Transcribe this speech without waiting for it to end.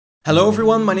Hello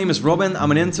everyone, my name is Robin,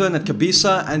 I'm an intern at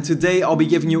Kabisa, and today I'll be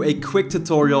giving you a quick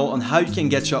tutorial on how you can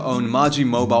get your own Maji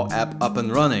mobile app up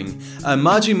and running.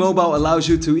 Maji Mobile allows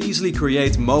you to easily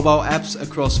create mobile apps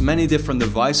across many different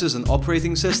devices and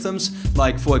operating systems,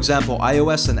 like for example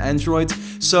iOS and Android.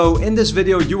 So in this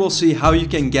video you will see how you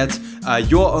can get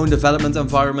your own development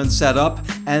environment set up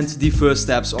and the first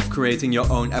steps of creating your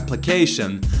own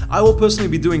application. I will personally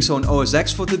be doing so on OS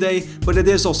X for today, but it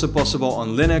is also possible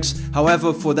on Linux.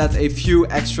 However, for that a few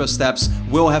extra steps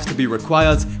will have to be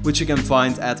required, which you can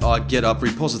find at our GitHub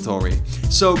repository.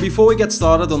 So before we get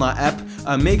started on our app,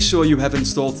 make sure you have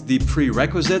installed the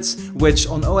prerequisites, which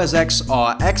on OS X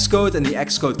are Xcode and the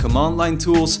Xcode command line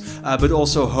tools, but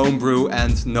also Homebrew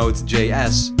and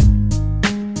Node.js.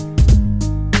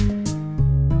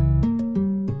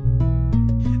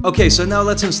 Okay, so now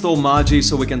let's install Maji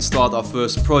so we can start our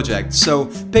first project. So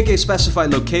pick a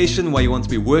specified location where you want to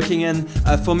be working in.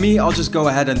 For me, I'll just go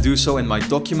ahead and do so in my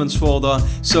documents folder.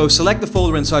 So select the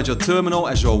folder inside your terminal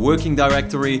as your working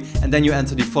directory, and then you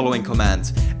enter the following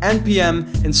command: npm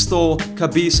install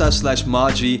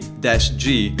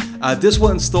kabisa/maji-g. This will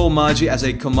install Maji as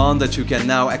a command that you can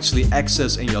now actually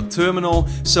access in your terminal.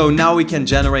 So now we can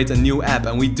generate a new app,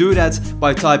 and we do that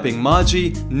by typing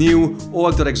Maji new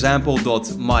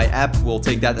org.example.myapp. We'll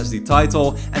take that as the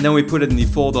title, and then we put it in the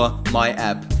folder my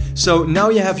app. So now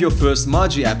you have your first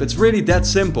Maji app. It's really that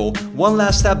simple. One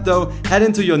last step though, head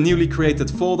into your newly created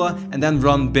folder and then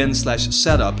run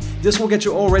bin/setup. This will get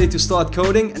you all ready to start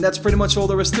coding, and that's pretty much all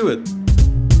there is to it.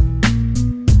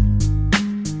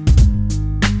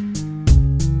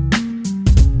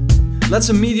 Let's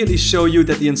immediately show you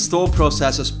that the install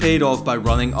process is paid off by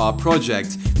running our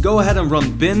project. Go ahead and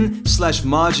run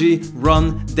bin/maji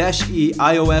run -e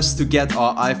iOS to get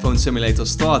our iPhone simulator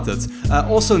started.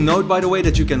 Also note, by the way,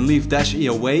 that you can leave -e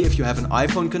away if you have an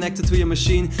iPhone connected to your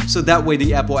machine, so that way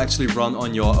the app will actually run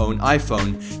on your own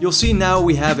iPhone. You'll see now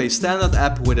we have a standard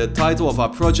app with a title of our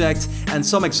project and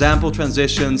some example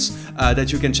transitions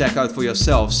that you can check out for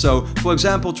yourself. So for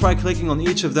example, try clicking on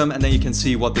each of them and then you can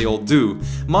see what they all do.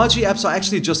 Maji apps are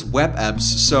actually just web apps,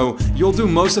 so you'll do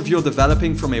most of your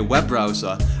developing from a web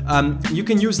browser. You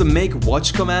can use the make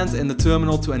watch command in the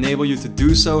terminal to enable you to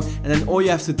do so, and then all you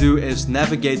have to do is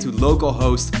navigate to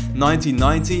localhost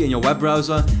 9090 in your web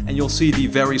browser and you'll see the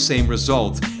very same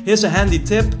result. Here's a handy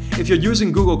tip: if you're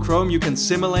using Google Chrome, you can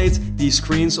simulate the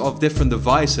screens of different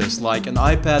devices like an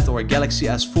iPad or a Galaxy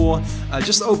S4.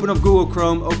 Just open up Google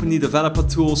Chrome, open the developer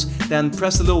tools, then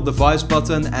press the little device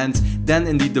button, and then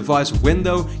in the device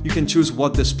window you can choose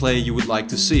what display you would like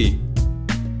to see.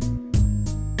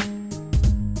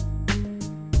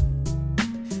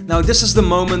 Now this is the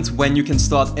moment when you can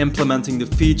start implementing the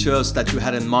features that you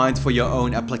had in mind for your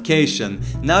own application.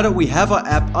 Now that we have our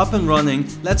app up and running,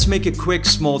 let's make a quick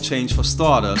small change for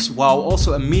starters, while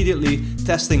also immediately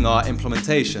testing our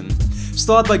implementation.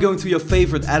 Start by going to your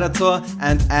favorite editor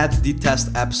and add the test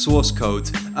app source code.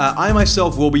 I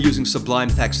myself will be using Sublime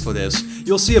Text for this.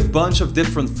 You'll see a bunch of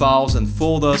different files and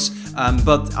folders,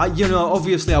 but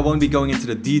obviously I won't be going into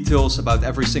the details about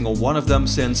every single one of them,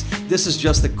 since this is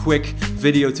just a quick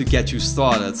video to get you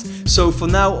started. So for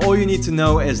now, all you need to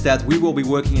know is that we will be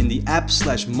working in the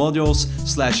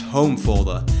app/modules/home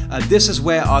folder. This is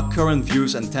where our current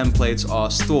views and templates are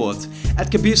stored.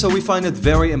 At Kabisa, we find it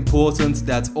very important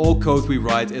that all code we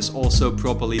write is also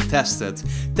properly tested.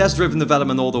 Test-driven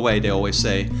development all the way, they always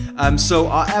say. So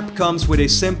our app comes with a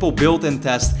simple built-in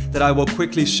test that I will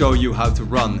quickly show you how to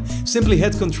run. Simply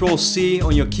hit Ctrl+C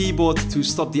on your keyboard to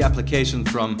stop the application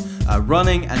from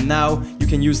running, and now you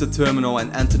can use the terminal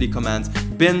and enter the command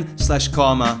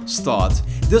bin/karma start.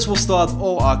 This will start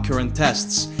all our current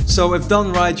tests. So if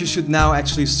done right, you should now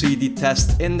actually see the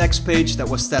test index page that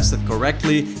was tested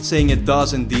correctly, saying it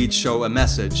does indeed show a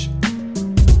message.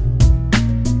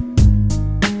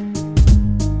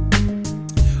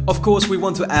 Of course, we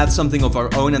want to add something of our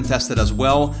own and test it as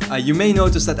well. You may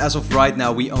notice that as of right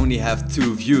now we only have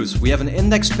two views. We have an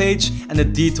index page and a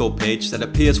detail page that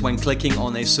appears when clicking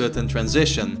on a certain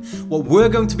transition. What we're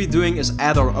going to be doing is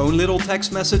add our own little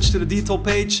text message to the detail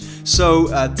page. So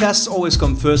tests always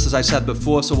come first, as I said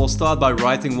before, so we'll start by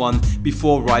writing one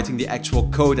before writing the actual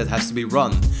code that has to be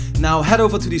run. Now head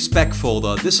over to the spec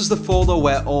folder. This is the folder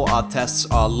where all our tests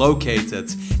are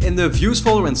located. In the views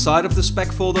folder inside of the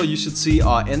spec folder, you should see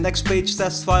our index page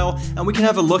test file, and we can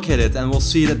have a look at it and we'll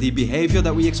see that the behavior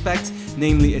that we expect,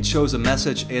 namely it shows a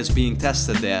message, is being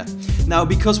tested there. Now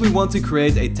because we want to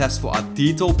create a test for our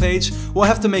detail page, we'll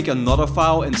have to make another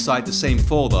file inside the same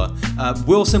folder.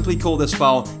 We'll simply call this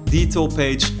file detail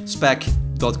page spec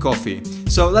maji.coffee.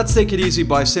 So let's take it easy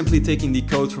by simply taking the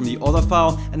code from the other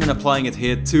file and then applying it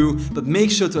here too, but make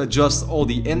sure to adjust all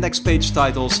the index page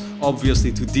titles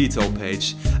obviously to detail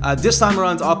page. This time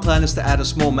around our plan is to add a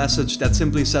small message that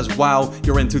simply says wow,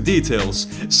 you're into details.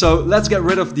 So let's get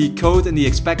rid of the code in the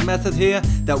expect method here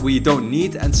that we don't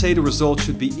need and say the result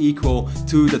should be equal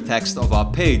to the text of our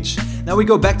page. Now we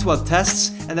go back to our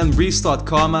tests and then restart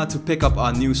Karma to pick up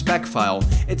our new spec file.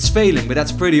 It's failing, but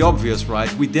that's pretty obvious,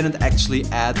 right? We didn't actually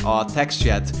add our text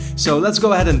yet. So let's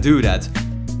go ahead and do that.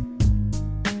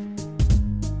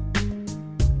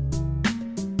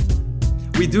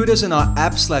 We do this in our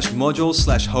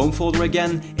app/modules/home folder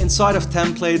again. Inside of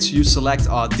templates, you select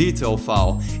our detail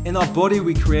file. In our body,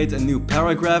 we create a new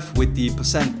paragraph with the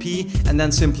 %p and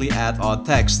then simply add our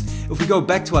text. If we go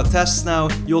back to our tests now,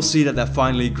 you'll see that they're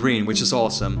finally green, which is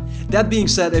awesome. That being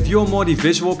said, if you're more the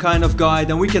visual kind of guy,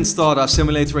 then we can start our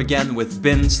simulator again with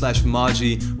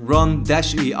bin/maji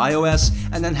run-e iOS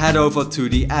and then head over to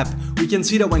the app. We can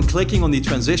see that when clicking on the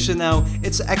transition now,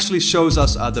 it actually shows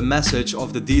us the message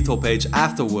of the detail page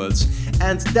afterwards.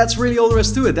 And that's really all there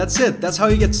is to it. That's it. That's how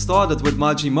you get started with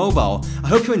Maji Mobile. I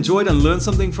hope you enjoyed and learned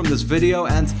something from this video,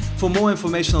 and for more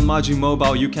information on Maji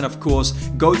Mobile, you can of course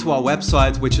go to our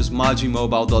website, which is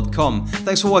majimobile.com.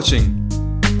 Thanks for watching.